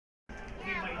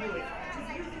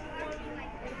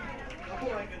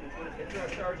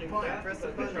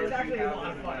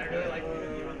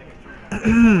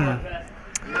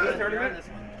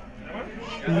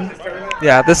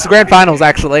Yeah, this is grand finals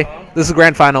actually. This is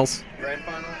grand finals. Grand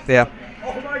finals? Yeah.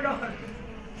 Oh my god.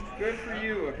 Good for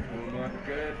you, Akuma.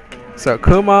 Good for So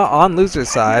Akuma on loser's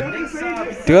side.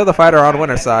 DuoTheFighter on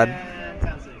winner's side.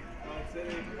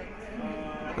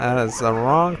 That is the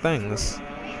wrong things.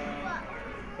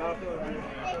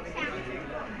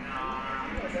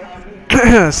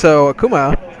 So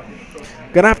Akuma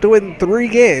gonna have to win 3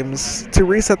 games to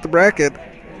reset the bracket,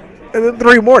 and then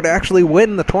 3 more to actually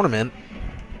win the tournament.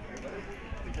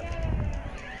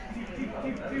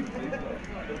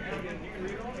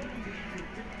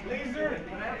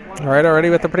 All right, already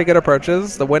with the pretty good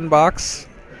approaches. The win box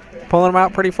pulling him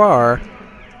out pretty far.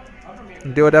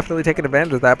 Duo definitely taking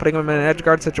advantage of that, putting him in an edge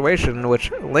guard situation,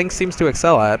 which Link seems to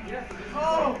excel at.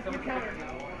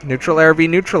 Neutral air v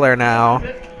neutral air now.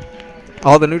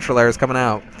 All the neutral air is coming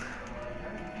out.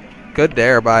 Good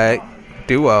dare by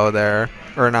Duo there.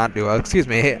 Or not Duo, excuse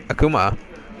me, Akuma.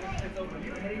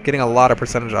 Getting a lot of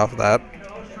percentage off of that.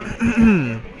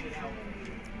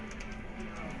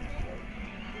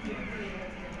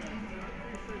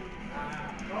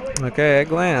 Okay,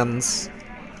 egg lands.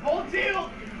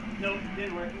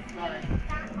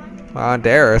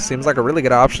 Dare seems like a really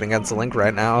good option against Link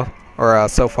right now. Or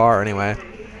so far, anyway.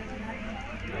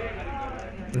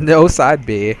 No side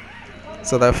B.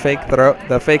 So the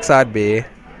fake side B.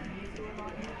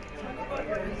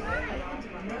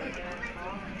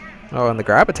 Oh, and the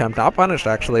grab attempt not punished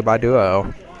actually by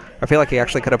Duo. I feel like he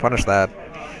actually could have punished that.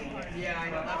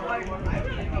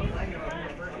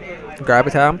 Grab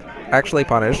attempt actually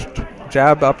punished.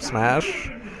 Jab up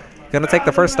smash. Gonna take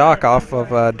the first stock off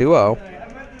of Duo.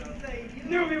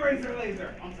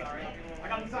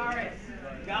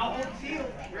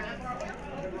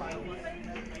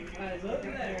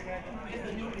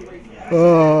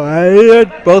 Oh, I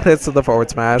had both hits of the forward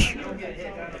smash.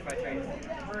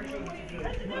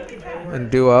 And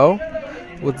Duo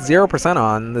with 0%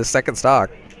 on the second stock.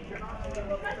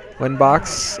 Win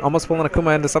box almost pulling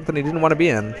Akuma into something he didn't want to be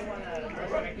in.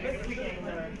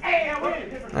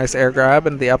 Nice air grab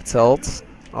and the up tilt.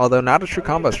 Although not a true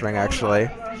combo string actually.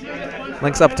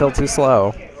 Link's up tilt too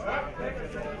slow.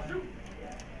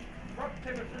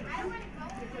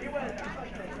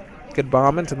 Good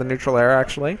bomb into the neutral air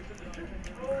actually.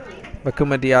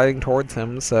 Akuma DIing towards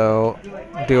him, so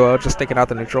Duo just taking out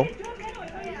the neutral.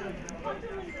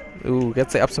 Ooh,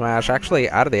 gets the up smash actually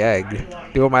out of the egg.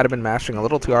 Duo might have been mashing a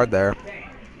little too hard there.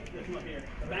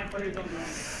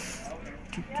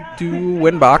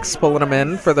 Win box pulling him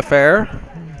in for the fair,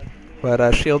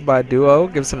 but shield by Duo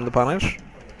gives him the punish.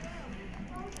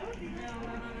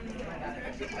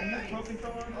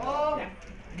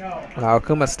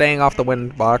 Akuma staying off the win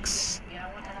box.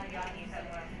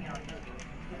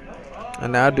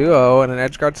 And now Duo in an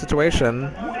edge guard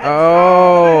situation.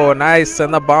 Oh, nice,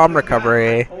 and the bomb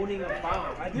recovery.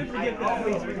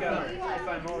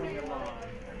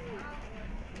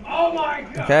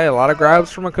 Okay, a lot of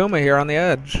grabs from Akuma here on the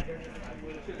edge.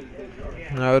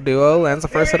 No, Duo lands the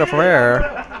first hit of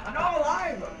air.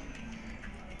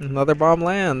 Another bomb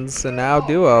lands, and now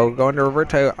Duo going to revert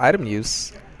to item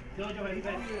use. A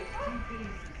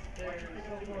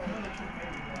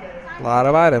lot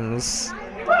of items.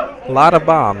 A lot of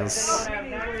bombs.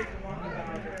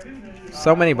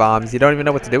 So many bombs, you don't even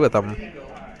know what to do with them.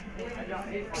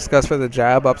 Just goes for the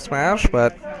jab up smash,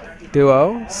 but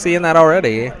Duo seeing that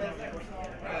already.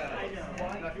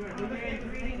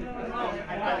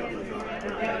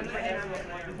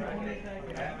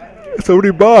 So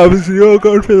many bombs, Duo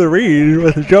going for the read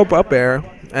with a jump up air.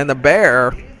 And the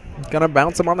bear gonna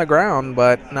bounce him on the ground,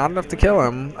 but not enough to kill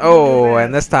him. Oh,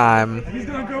 and this time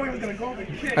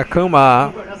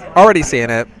Akuma already seeing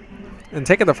it and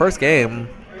taking the first game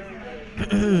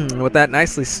with that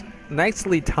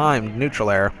nicely timed neutral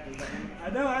air,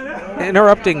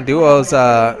 interrupting Duo's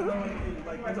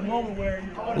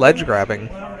ledge grabbing.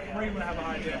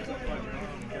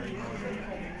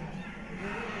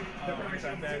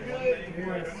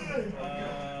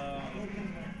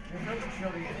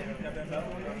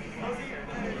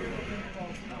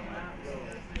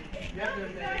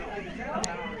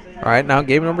 All right, now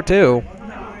game number 2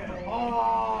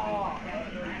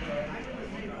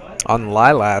 on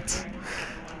Lilat.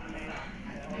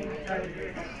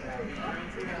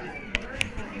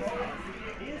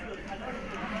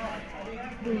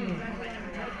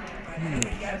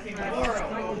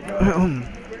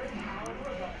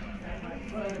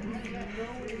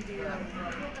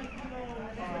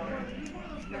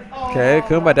 Okay,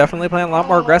 Akuma definitely playing a lot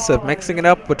more aggressive, mixing it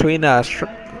up between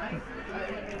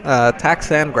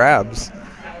attacks and grabs.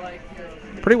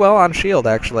 Pretty well on shield,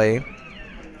 actually.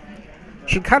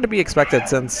 Should kind of be expected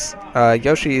since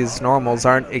Yoshi's normals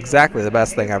aren't exactly the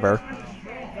best thing ever.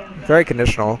 Very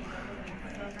conditional.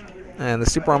 And the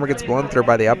super armor gets blown through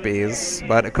by the up Bs,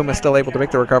 but Akuma's still able to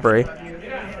make the recovery.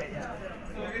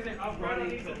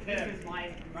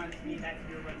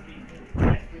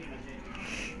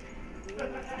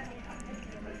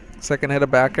 Second hit of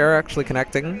back air actually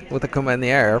connecting with Akuma in the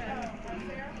air.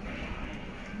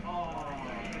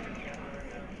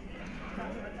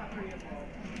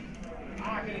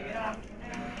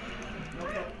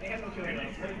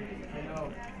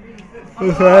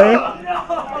 Okay.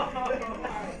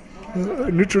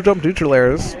 Neutral jump, neutral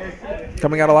airs.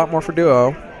 Coming out a lot more for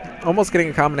Duo. Almost getting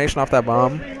a combination off that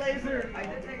bomb.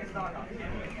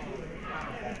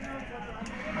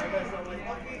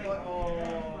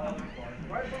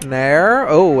 Nair.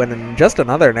 Oh, and then just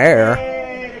another Nair.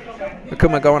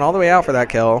 Akuma going all the way out for that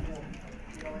kill.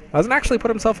 Doesn't actually put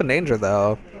himself in danger,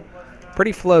 though.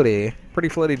 Pretty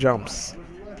floaty jumps.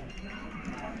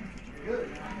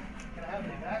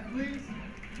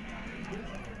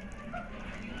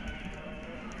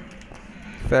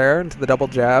 Fair into the double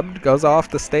jab. Goes off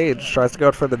the stage. Tries to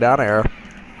go for the down air.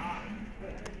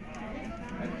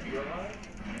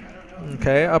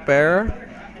 Okay, up air.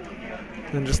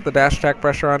 And just the dash attack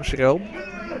pressure on shield.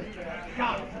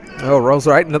 Oh, rolls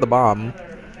right into the bomb.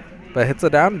 But hits a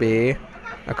down B.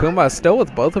 Akuma is still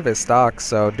with both of his stocks,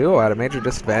 so Duo at a major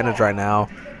disadvantage right now.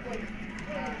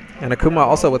 And Akuma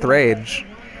also with rage.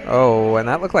 Oh, and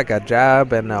that looked like a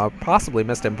jab and possibly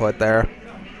missed input there.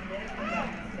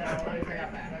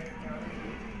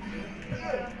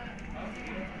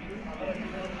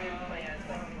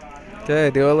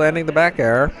 Okay, Duo landing the back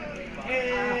air.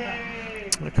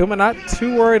 Akuma not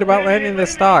too worried about landing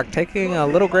this stock, taking a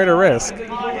little greater risk.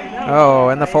 Oh,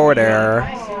 and the forward air.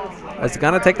 It's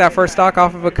going to take that first stock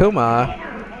off of Akuma.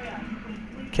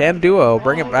 Can Duo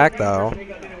bring it back, though,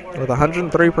 with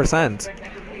 103%.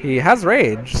 He has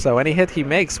rage, so any hit he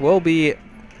makes will be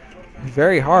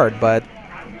very hard, but...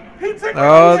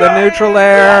 Oh, the neutral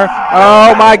air.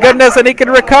 Oh, my goodness, and he can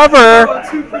recover.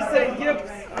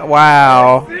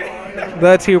 Wow.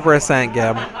 The 2%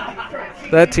 gimp.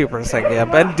 The 2%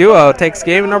 gimp. And Duo takes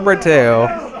game number 2.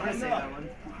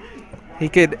 He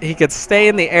could stay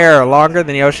in the air longer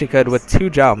than Yoshi could with 2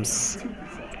 jumps.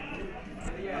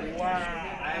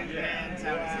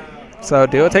 So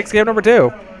Duo takes game number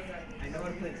 2. I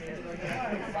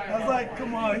was like,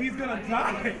 come on, he's gonna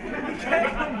die. He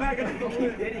can't come back and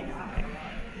keep hitting him.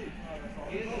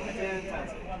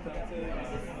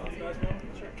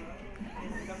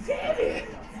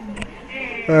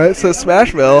 Alright, so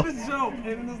Smashville.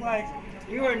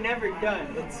 You are never done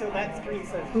until that screen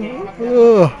says game.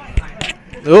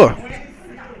 Ugh.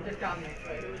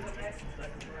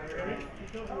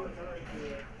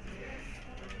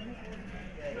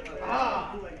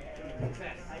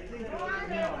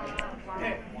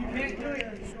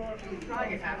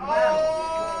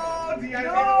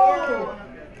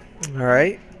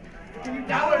 Alright.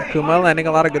 Akuma landing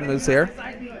a lot of good moves here.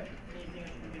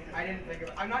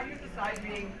 I'm not used to side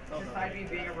being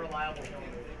a reliable.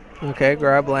 Okay,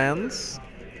 grab lands.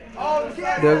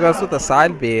 Duo goes with the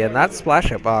side B, and that splash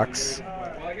hitbox.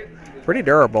 Pretty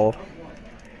durable.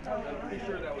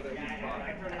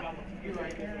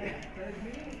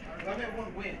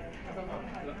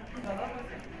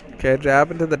 Okay,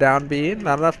 jab into the down B,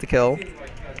 not enough to kill.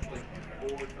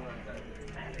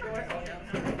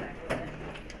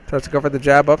 Tries to go for the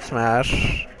jab up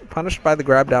smash. Punished by the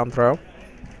grab down throw.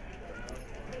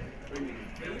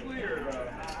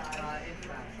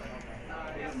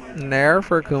 Nair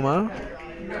for Akuma.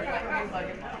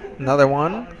 Another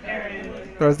one.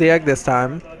 Throws the egg this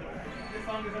time.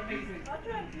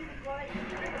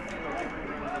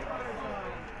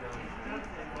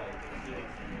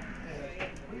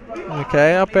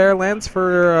 Okay, up air lands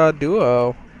for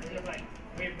Duo.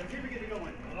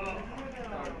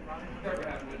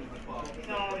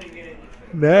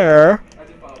 Nair.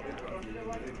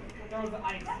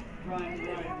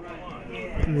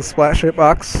 And the splash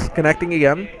hitbox connecting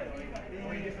again.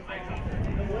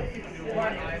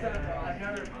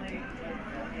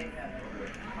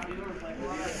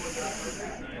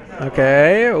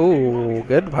 Okay, ooh,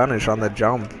 good punish on the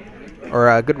jump.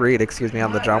 Or good read, excuse me,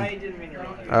 on the jump.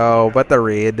 Oh, but the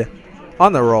read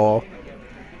on the roll.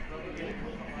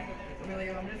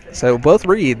 So both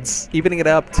reads, evening it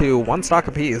up to 1 stock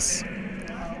apiece.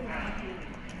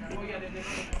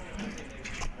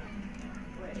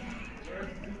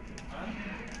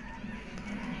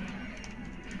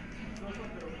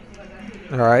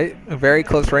 Alright, a very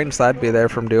close range side B there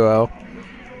from Duo.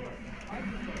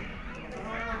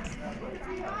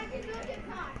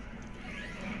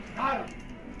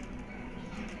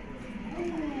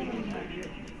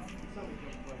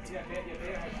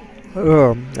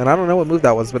 And I don't know what move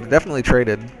that was, but it definitely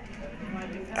traded.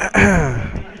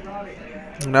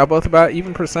 Now both about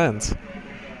even percent.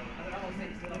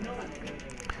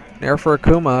 Nair for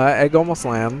Akuma. Egg almost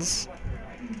lands.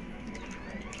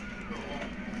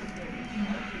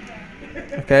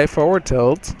 Okay, forward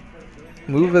tilt.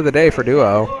 Move of the day for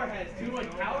Duo.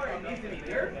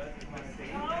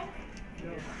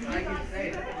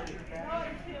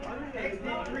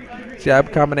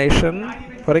 Jab combination.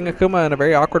 Putting Akuma in a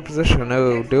very awkward position.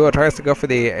 Oh, Duo tries to go for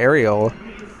the aerial.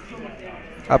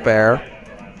 Up air.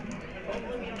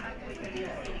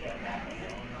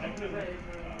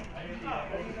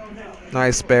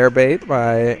 Nice bear bait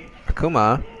by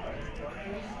Akuma.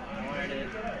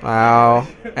 Wow.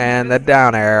 And the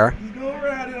down air.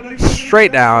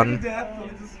 Straight down.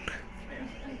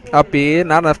 Up B,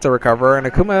 not enough to recover. And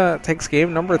Akuma takes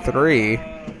game number 3.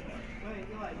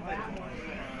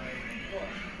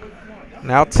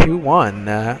 Now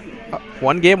 2-1.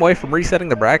 1 game away from resetting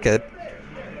the bracket.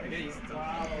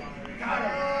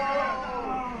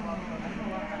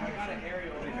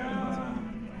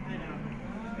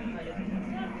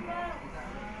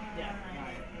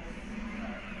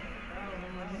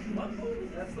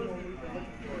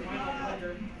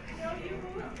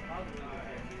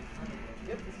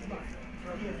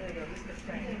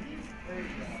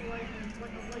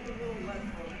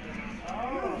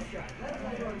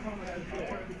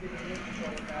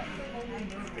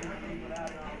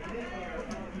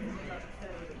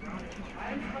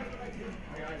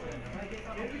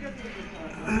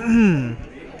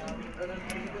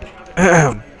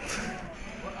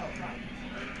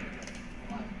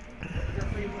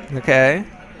 Okay.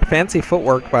 Fancy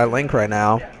footwork by Link right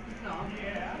now.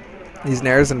 These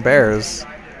nairs and bears.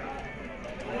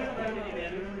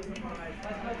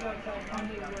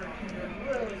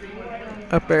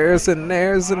 Up bears and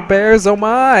nairs and bears, oh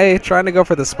my! Trying to go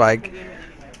for the spike.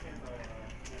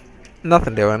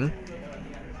 Nothing doing.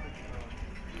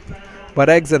 But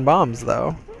eggs and bombs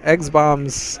though. Eggs,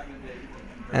 bombs,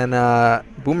 and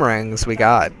boomerangs we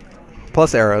got.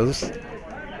 Plus arrows.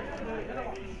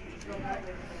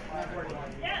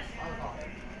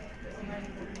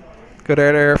 Good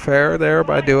air fair there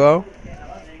by Duo.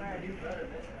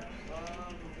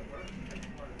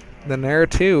 Then air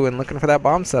 2 and looking for that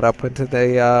bomb setup into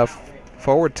the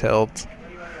forward tilt.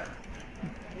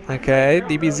 Okay,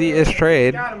 DBZ is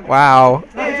trade. Wow.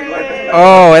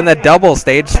 Oh, and the double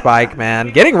stage spike, man.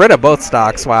 Getting rid of both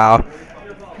stocks, wow.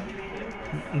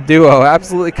 Duo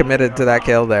absolutely committed to that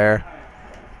kill there.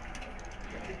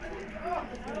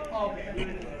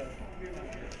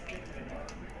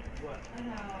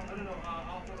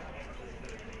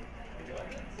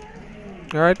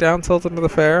 Alright, down tilt into the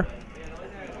fair.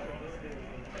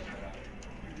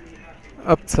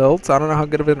 Up tilt. I don't know how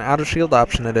good of an out of shield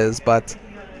option it is, but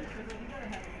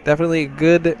definitely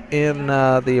good in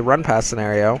the run pass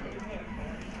scenario.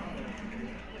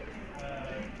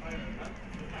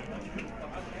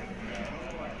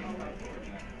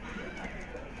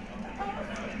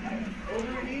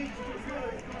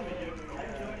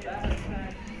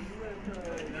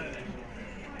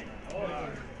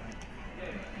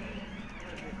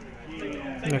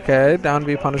 Okay, down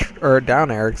B punish or down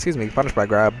air, excuse me, punished by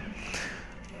grab.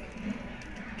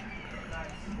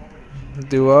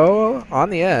 Duo on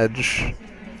the edge.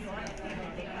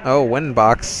 Oh, wind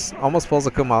box. Almost pulls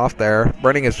Akuma off there,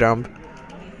 burning his jump.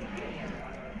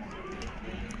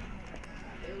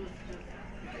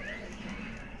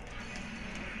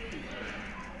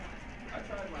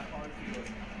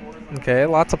 Okay,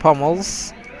 lots of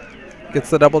pummels. Gets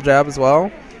the double jab as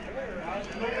well.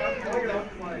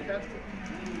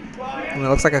 And it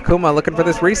looks like Akuma looking for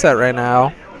this reset right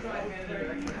now.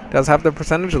 Does have the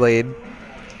percentage lead.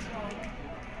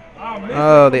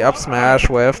 Oh, the up smash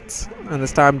whiffed. And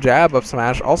this time jab up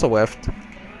smash also whiffed.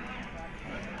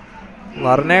 A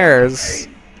lot of nairs.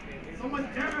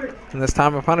 And this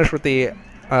time a punish with the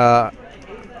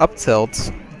up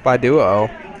tilt by Duo.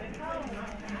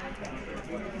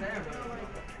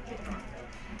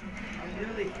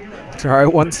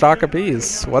 Alright, 1 stock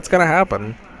apiece. What's gonna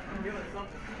happen?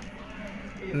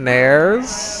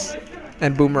 Nairs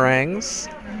and boomerangs.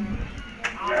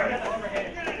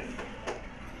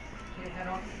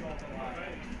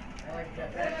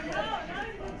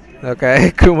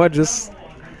 Okay, Kuma just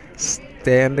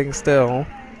standing still.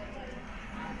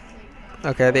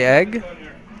 Okay, the egg.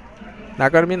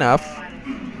 Not going to be enough.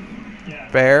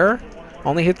 Bear.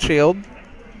 Only hit shield.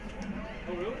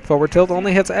 Forward tilt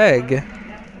only hits egg.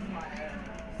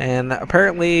 And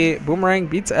apparently boomerang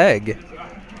beats egg.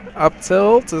 Up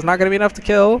tilt is not going to be enough to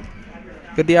kill.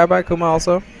 Good DI by Akuma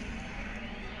also.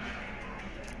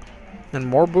 And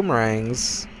more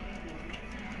boomerangs.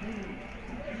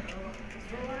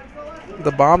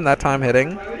 The bomb that time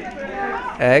hitting.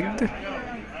 Egged.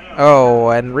 Oh,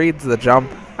 and reads the jump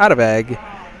out of egg.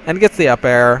 And gets the up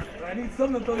air.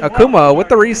 Akuma with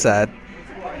the reset.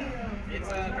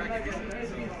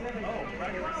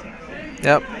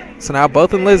 Yep. So now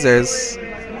both in losers.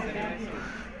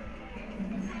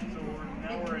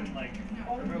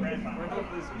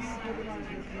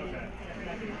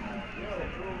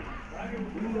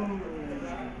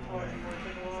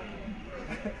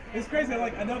 It's crazy.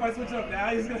 Like I know if I switch up now,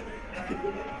 he's gonna.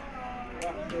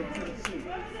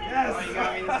 Yes. Oh, you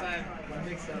got me this time.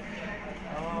 Mix up.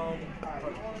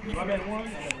 I bet one.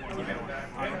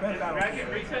 I bet that Bracket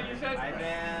reset, you said? I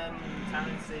ban Town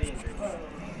and City.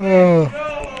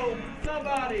 No!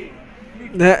 Somebody!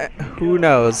 Who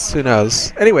knows? Who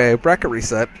knows? Anyway, bracket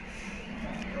reset.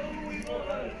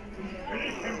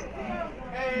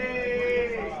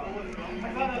 Hey!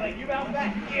 I thought like you bounced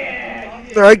back. Yeah!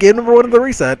 All right, game number 1 of the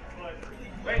reset.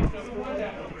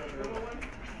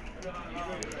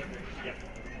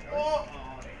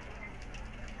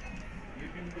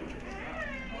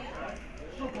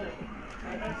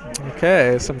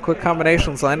 Okay, some quick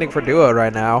combinations landing for Duo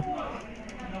right now.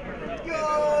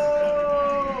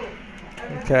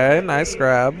 Okay, nice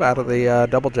grab out of the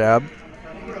double jab.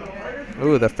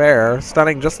 Ooh, the fair.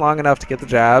 Stunning just long enough to get the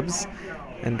jabs.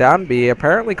 And down B,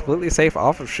 apparently completely safe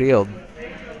off of shield.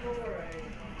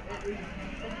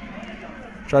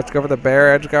 Tries to go for the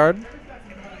bear edge guard.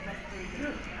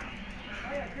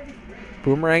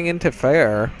 Boomerang into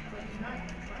fair.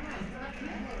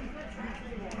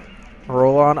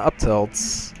 Roll on up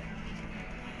tilts.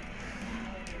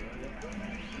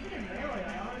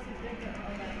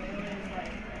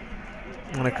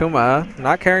 And Akuma,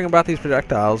 not caring about these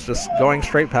projectiles, just going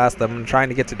straight past them and trying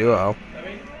to get to Duo.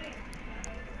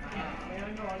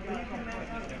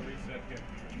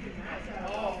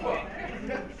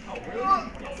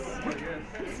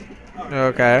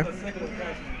 Okay.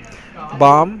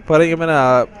 Bomb, putting him in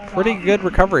a pretty good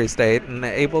recovery state and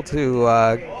able to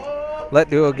let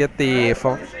Duo get the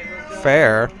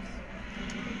fair.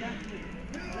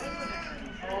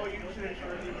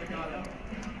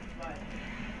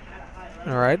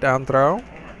 Alright, down throw.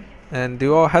 And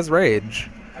Duo has rage.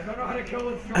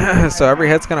 So every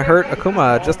hit's going to hurt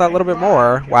Akuma just that little bit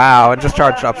more. Wow, and just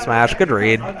charged up smash. Good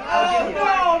read.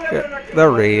 The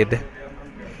read.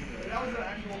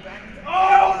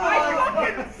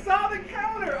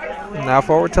 Now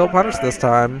forward tilt punish this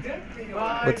time.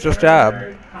 With just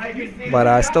jab. But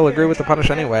I still agree with the punish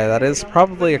anyway. That is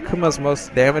probably Akuma's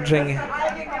most damaging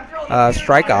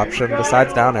strike option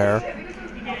besides down air.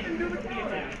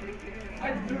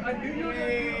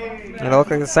 And it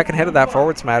looked like the second hit of that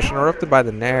forward smash interrupted by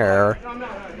the nair.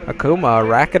 Akuma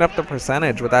racking up the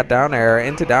percentage with that down air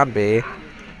into down B.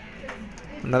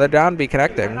 Another down B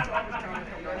connecting.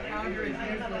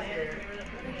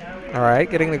 Alright,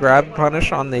 getting the grab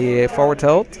punish on the forward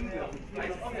tilt.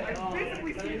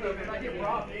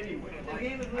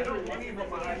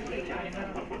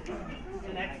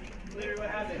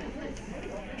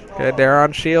 Good dare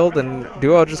on shield, and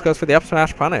Duo just goes for the up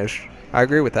smash punish. I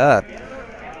agree with that.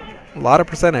 A lot of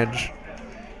percentage.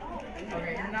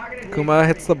 Akuma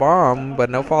hits the bomb, but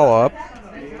no follow-up.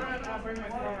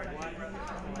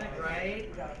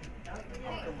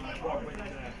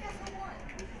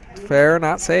 Fair,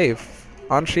 not safe.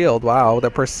 On shield, wow,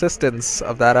 the persistence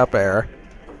of that up air.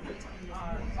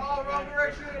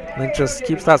 Link just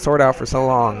keeps that sword out for so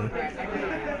long.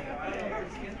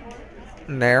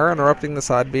 Nair interrupting the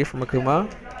side B from Akuma.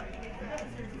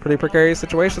 Pretty precarious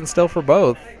situation still for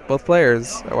both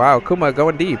players. Wow, Akuma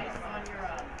going deep.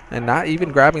 And not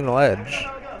even grabbing the ledge.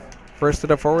 First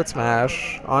at a forward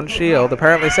smash on shield,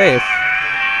 apparently safe.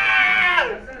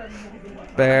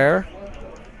 Bear.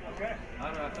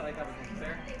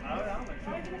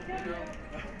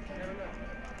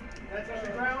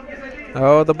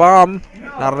 Oh, the bomb.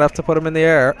 Not enough to put him in the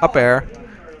air. Up air.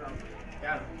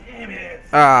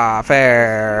 Ah,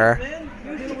 fair.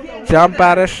 Jump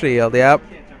out of shield, yep.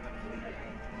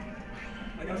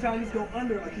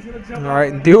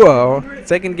 Alright, Duo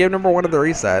taking game number 1 of the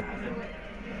reset.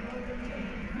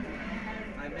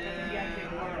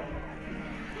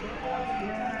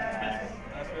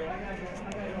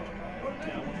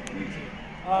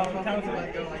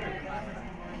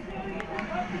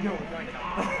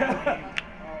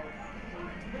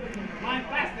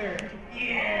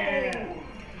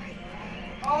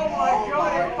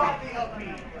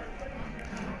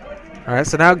 All right,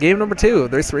 so now game number 2.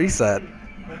 This reset.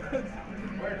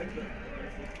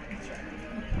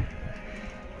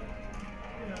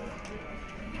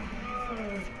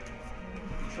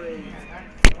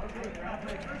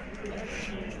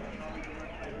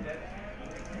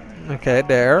 Okay,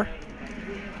 Dare.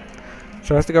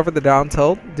 Tries to go for the down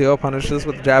tilt. Duo punishes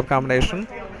with the jab combination.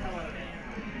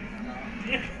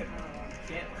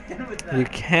 You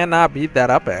cannot beat that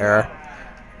up air.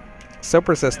 So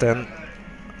persistent.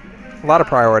 A lot of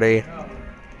priority.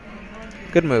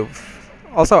 Good move.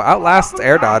 Also outlasts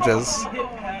air dodges.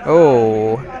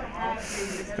 Oh.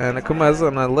 And Akuma's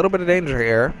in a little bit of danger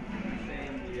here.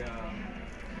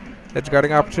 Edge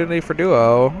guarding opportunity for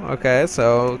Duo. Okay,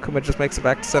 so Akuma just makes it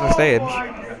back to center stage.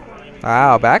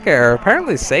 Wow, back air.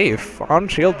 Apparently safe on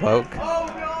shield poke.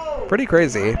 Pretty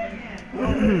crazy.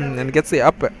 And gets the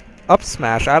up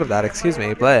smash out of that. Excuse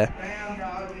me. Play.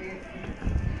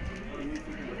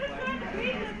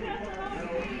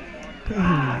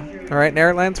 Alright,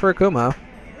 Nair lands for Akuma.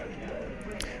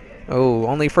 Oh,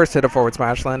 only first hit of forward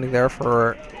smash landing there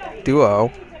for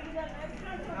Duo.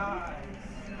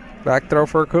 Back throw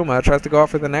for Akuma. Tries to go out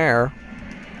for the Nair.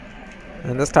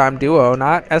 And this time Duo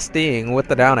not SDing with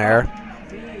the down air.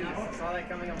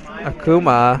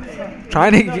 Akuma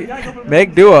trying to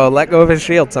make Duo let go of his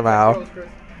shield somehow.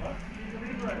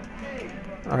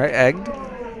 Alright, egged.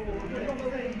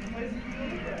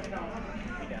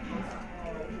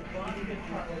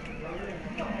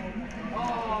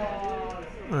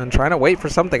 And trying to wait for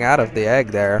something out of the egg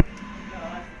there.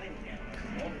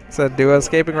 So Duo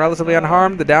escaping relatively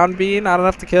unharmed. The down B, not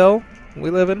enough to kill. We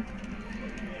living.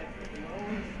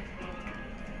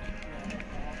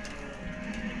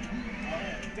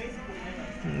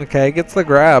 Okay, gets the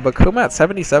grab. Akuma at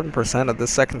 77% of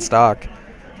this second stock.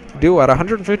 Duo at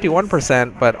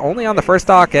 151%, but only on the first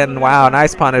stock. And wow,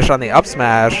 nice punish on the up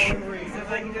smash.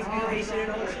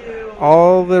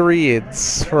 All the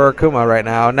reads for Akuma right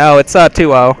now. No, it's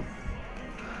 2-0.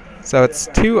 So it's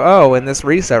 2-0 in this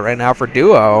reset right now for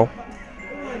Duo.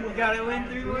 You gotta win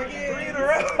 3 more games. 3 in a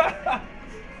row.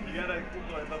 You gotta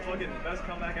the fucking best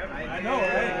comeback ever. I know,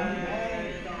 right?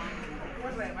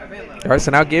 All right, so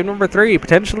now game number 3,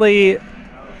 potentially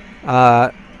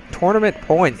tournament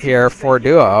point here for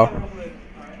Duo.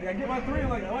 I get my 3,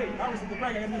 like, wait, I received the break.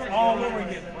 I gotta do this all over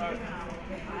again.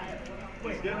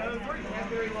 Wait, get another 3.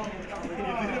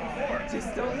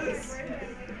 Just do this.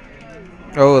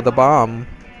 Oh, the bomb.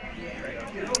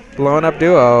 Blowing up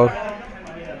Duo.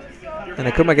 And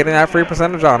Akuma getting that free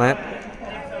percentage on it.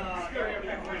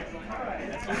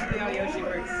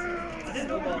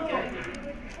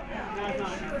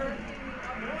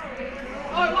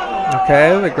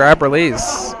 Okay, the grab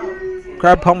release.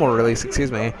 Grab pummel release,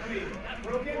 excuse me.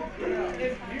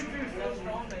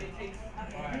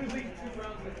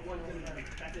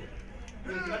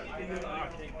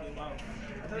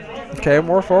 Okay,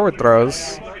 more forward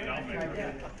throws.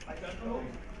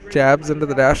 Jabs into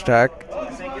the dash attack.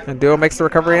 And Duo makes the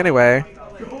recovery anyway.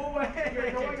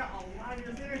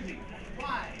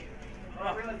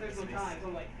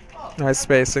 Nice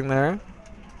spacing there.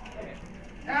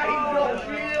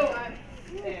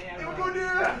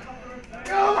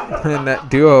 And that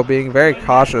Duo being very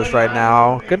cautious right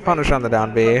now. Good punish on the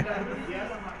down B.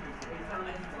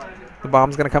 The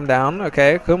bomb's going to come down.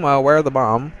 Okay, Akuma aware of the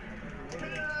bomb.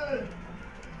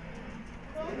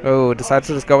 Oh, decides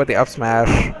to just go with the up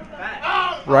smash.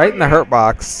 Right in the hurt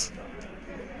box.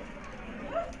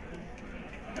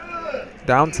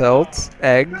 Down tilt.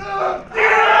 Egg.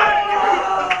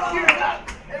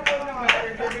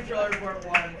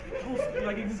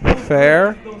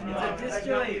 Fair.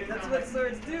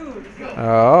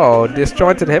 Oh,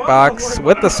 disjointed hitbox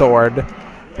with the sword.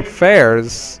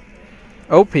 Fairs.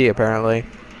 OP apparently.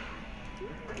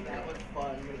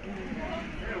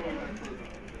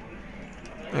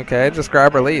 Okay, just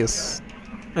grab release.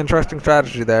 Interesting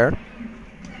strategy there.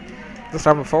 This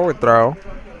time a forward throw.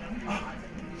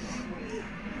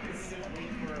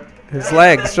 His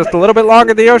legs just a little bit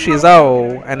longer than Yoshi's.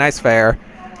 Oh, a nice fair.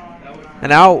 And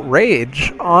now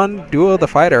Rage on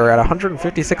DuoTheFighter at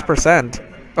 156%.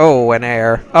 Oh, an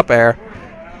air. Up air.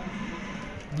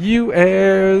 U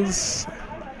airs.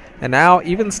 And now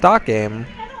even stock game.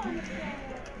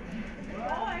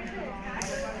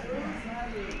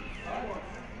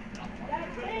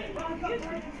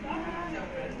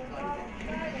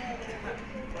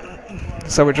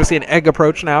 So we're just seeing egg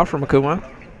approach now from Akuma.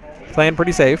 Playing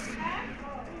pretty safe.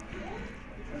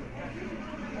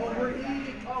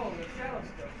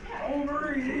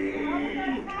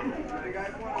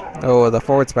 Oh, the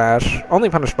forward smash. Only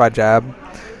punished by jab.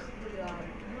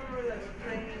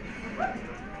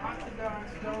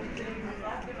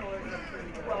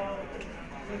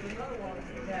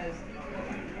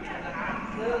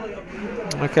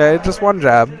 Okay, just one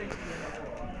jab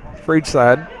for each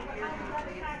side.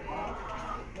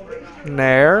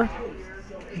 Nair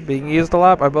being used a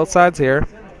lot by both sides here.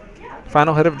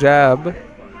 Final hit of jab.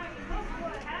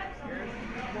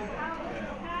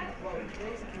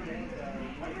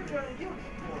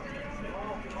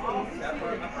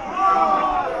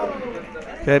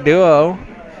 Okay, Duo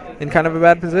in kind of a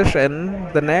bad position.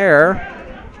 The Nair.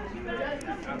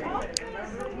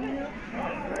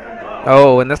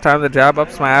 Oh, and this time the jab up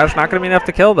smash. Not going to be enough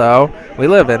to kill, though. We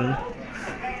live in.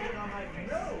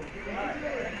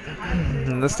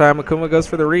 And this time Akuma goes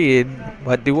for the read,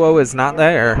 but Duo is not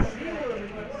there.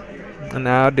 And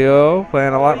now Duo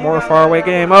playing a lot more far-away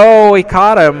game. Oh, he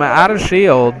caught him out of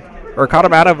shield. Or caught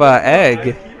him out of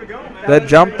egg. The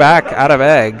jump back out of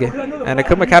egg. And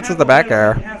Akuma catches the back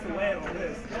air.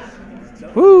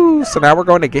 Woo! So now we're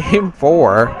going to game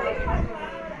 4.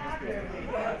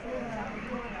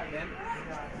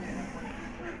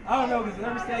 I don't know, because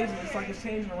every stage it's like it's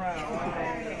changing around.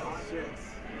 Oh, shit.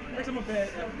 Makes him a bad.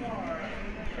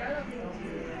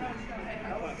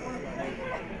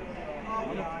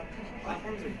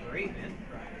 Platforms are great, man.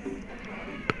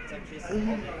 It's like just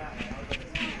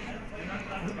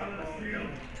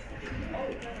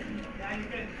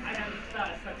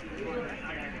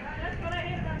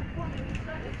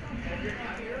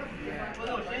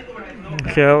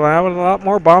Okay, that was a lot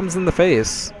more bombs in the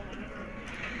face.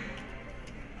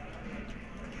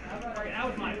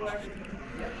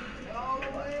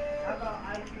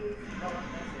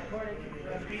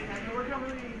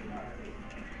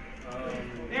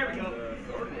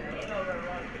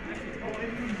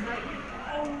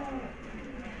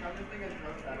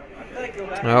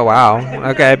 Oh, wow.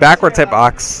 Okay, backwards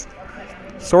hitbox.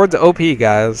 Sword's OP,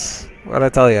 guys. What'd I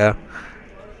tell ya?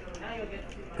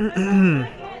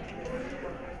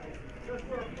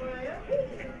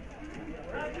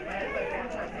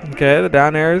 Okay, the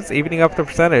down air is evening up the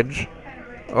percentage.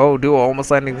 Oh, Duo almost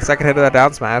landing the second hit of that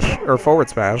down smash. Or forward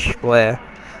smash. Bleh.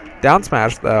 Down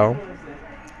smash, though.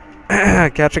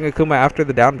 Catching Akuma after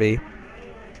the down B.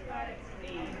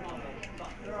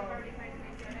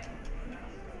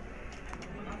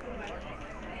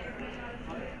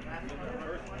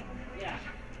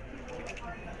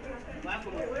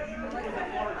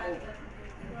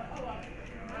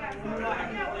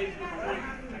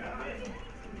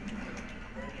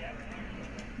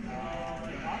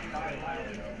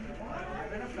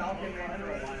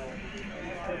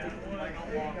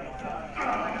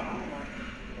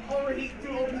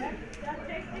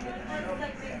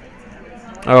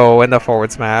 Oh, and the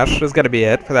forward smash is going to be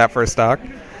it for that first stock.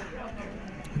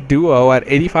 Duo at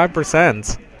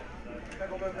 85%.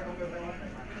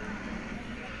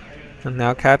 And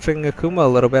now catching Akuma a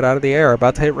little bit out of the air,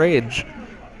 about to hit rage.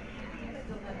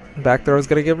 Back throw is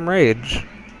going to give him rage.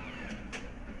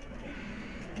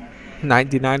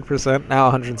 99%, now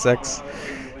 106.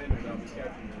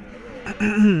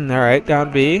 Alright,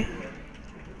 down B.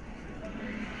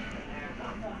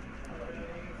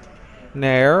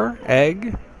 Nair,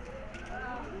 egg.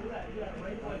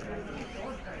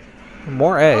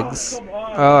 More eggs.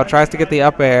 Oh, tries to get the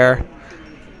up air.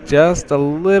 Just a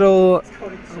little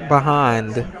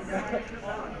behind.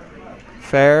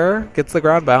 Fair, gets the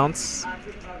ground bounce.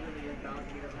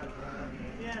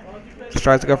 Just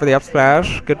tries to go for the up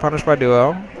smash. Good punish by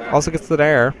Duo. Also gets the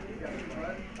Nair.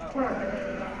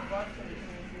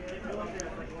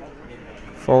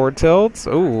 Forward tilts.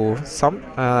 Ooh,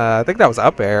 I think that was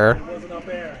up air.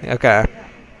 Okay.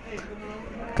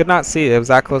 Could not see. It was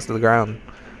that close to the ground.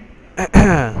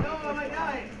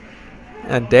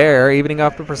 And Dare evening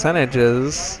up the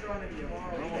percentages.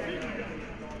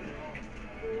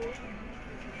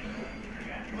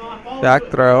 Back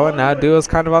throw, and now Duo's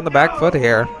kind of on the back foot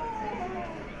here.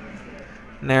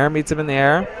 Nair meets him in the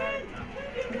air.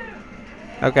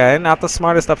 Okay, not the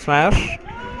smartest up smash.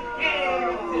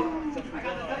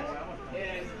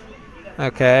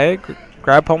 Okay,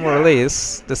 grab pommel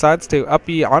release. Decides to up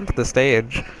E onto the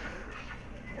stage.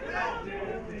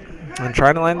 And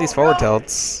trying to land these forward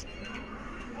tilts.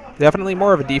 Definitely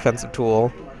more of a defensive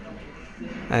tool.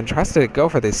 And tries to go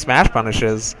for these smash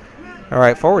punishes.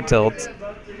 Alright, forward tilt.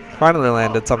 Finally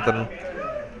landed something.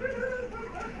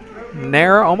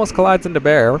 Nair almost collides into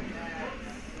Bear.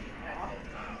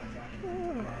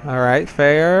 Alright,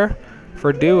 fair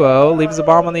for Duo. Leaves the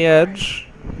bomb on the edge.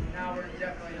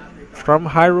 From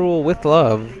Hyrule with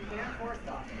love.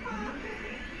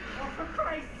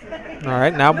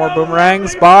 Alright, now more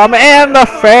boomerangs. Bomb and the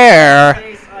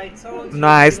fair.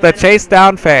 Nice. The chase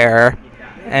down fair.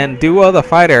 And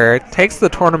DuoTheFighter takes the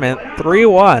tournament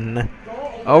 3-1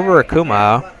 over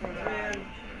Akuma.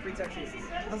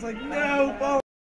 I was like, no,